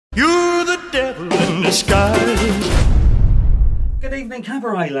devil in disguise. Good evening,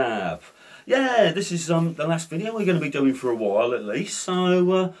 Cabaret Lab. Yeah, this is the last video we're going to be doing for a while at least,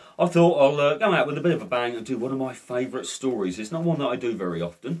 so I thought I'll go out with a bit of a bang and do one of my favourite stories. It's not one that I do very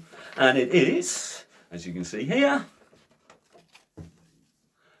often, and it is, as you can see here,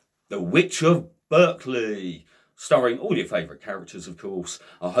 The Witch of Berkeley, starring all your favourite characters, of course.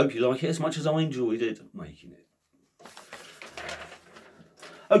 I hope you like it as much as I enjoyed it making it.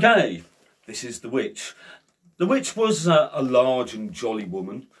 Okay, this is the witch. The witch was a large and jolly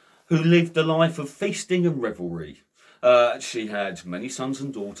woman who lived a life of feasting and revelry. She had many sons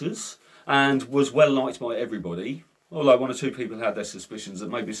and daughters and was well liked by everybody, although one or two people had their suspicions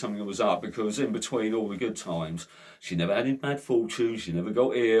that maybe something was up, because in between all the good times, she never had any bad fortune, she never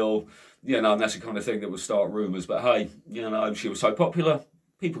got ill, you know, and that's the kind of thing that would start rumours. But hey, you know, she was so popular,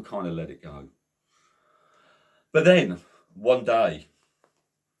 people kind of let it go. But then, one day,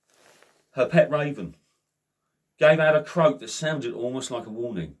 her pet raven gave out a croak that sounded almost like a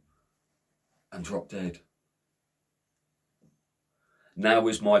warning and dropped dead. Now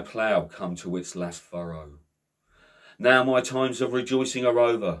is my plough come to its last furrow. Now my times of rejoicing are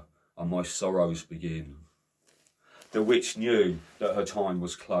over and my sorrows begin. The witch knew that her time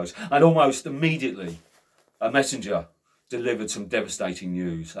was close, and almost immediately a messenger delivered some devastating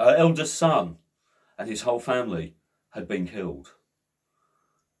news. Her eldest son and his whole family had been killed.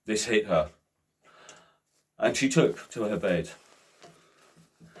 This hit her, and she took to her bed.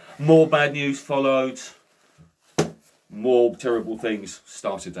 More bad news followed. More terrible things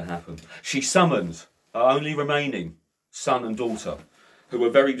started to happen. She summoned her only remaining son and daughter, who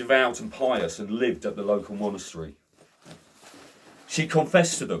were very devout and pious and lived at the local monastery. She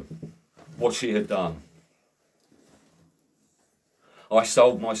confessed to them what she had done. I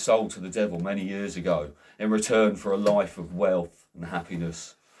sold my soul to the devil many years ago in return for a life of wealth and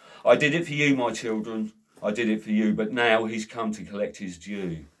happiness. I did it for you, my children. I did it for you, but now he's come to collect his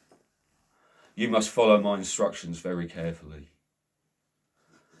due. You must follow my instructions very carefully.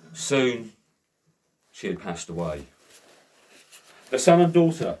 Soon, she had passed away. The son and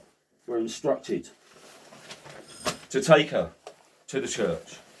daughter were instructed to take her to the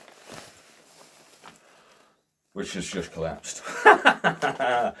church, which has just collapsed.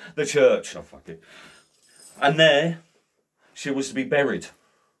 The church, oh fuck it. And there, she was to be buried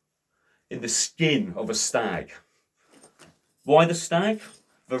in the skin of a stag. Why the stag?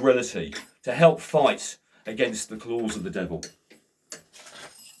 Virility, to help fight against the claws of the devil.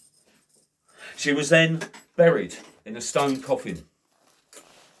 She was then buried in a stone coffin.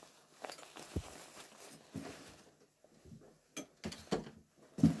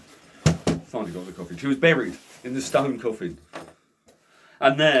 Finally got the coffin. She was buried in the stone coffin.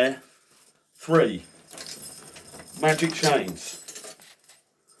 And there, 3 magic chains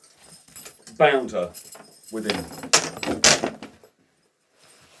bound her within.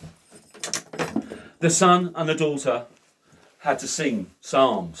 The son and the daughter had to sing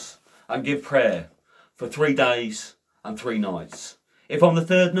psalms and give prayer for 3 days and 3 nights. If on the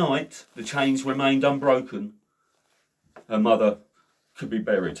 3rd night the chains remained unbroken, her mother could be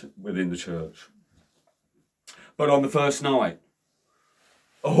buried within the church. But on the 1st night,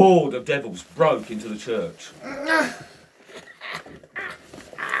 a horde of devils broke into the church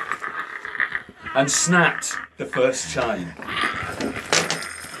and snapped the first chain.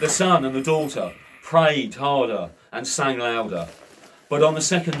 The son and the daughter prayed harder and sang louder. But on the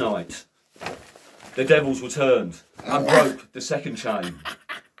 2nd night, the devils returned and broke the 2nd chain.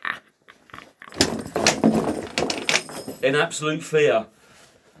 In absolute fear,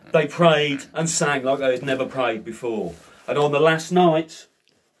 they prayed and sang like they had never prayed before. And on the last night,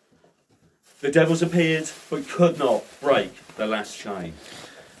 the devils appeared but could not break the last chain.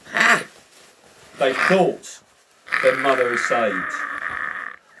 They thought their mother was saved.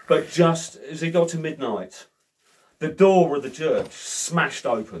 But just as it got to midnight, the door of the church smashed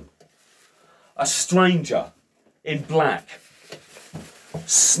open. A stranger in black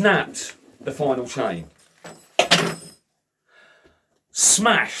snapped the final chain,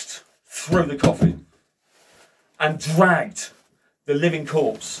 smashed through the coffin, and dragged the living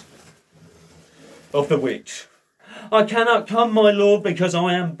corpse of the witch. I cannot come, my lord, because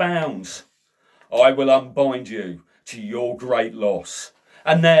I am bound. I will unbind you to your great loss.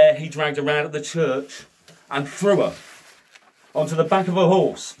 And there he dragged her out of the church and threw her onto the back of a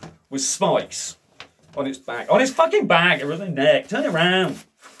horse with spikes on its back. On its fucking back, it was her neck. Turn it around.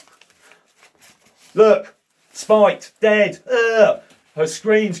 Look, spiked, dead. Ugh. Her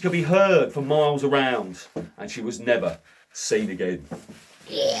screams could be heard for miles around, and she was never seen again.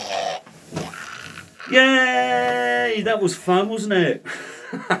 Yay! That was fun, wasn't it?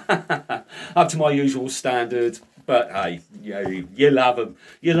 up to my usual standard. But hey, you love them.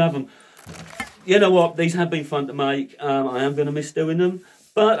 You love them. You know what? These have been fun to make. I am going to miss doing them.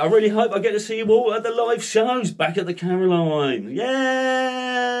 But I really hope I get to see you all at the live shows back at the Caroline.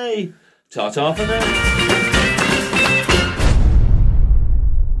 Yay! Ta-ta for now.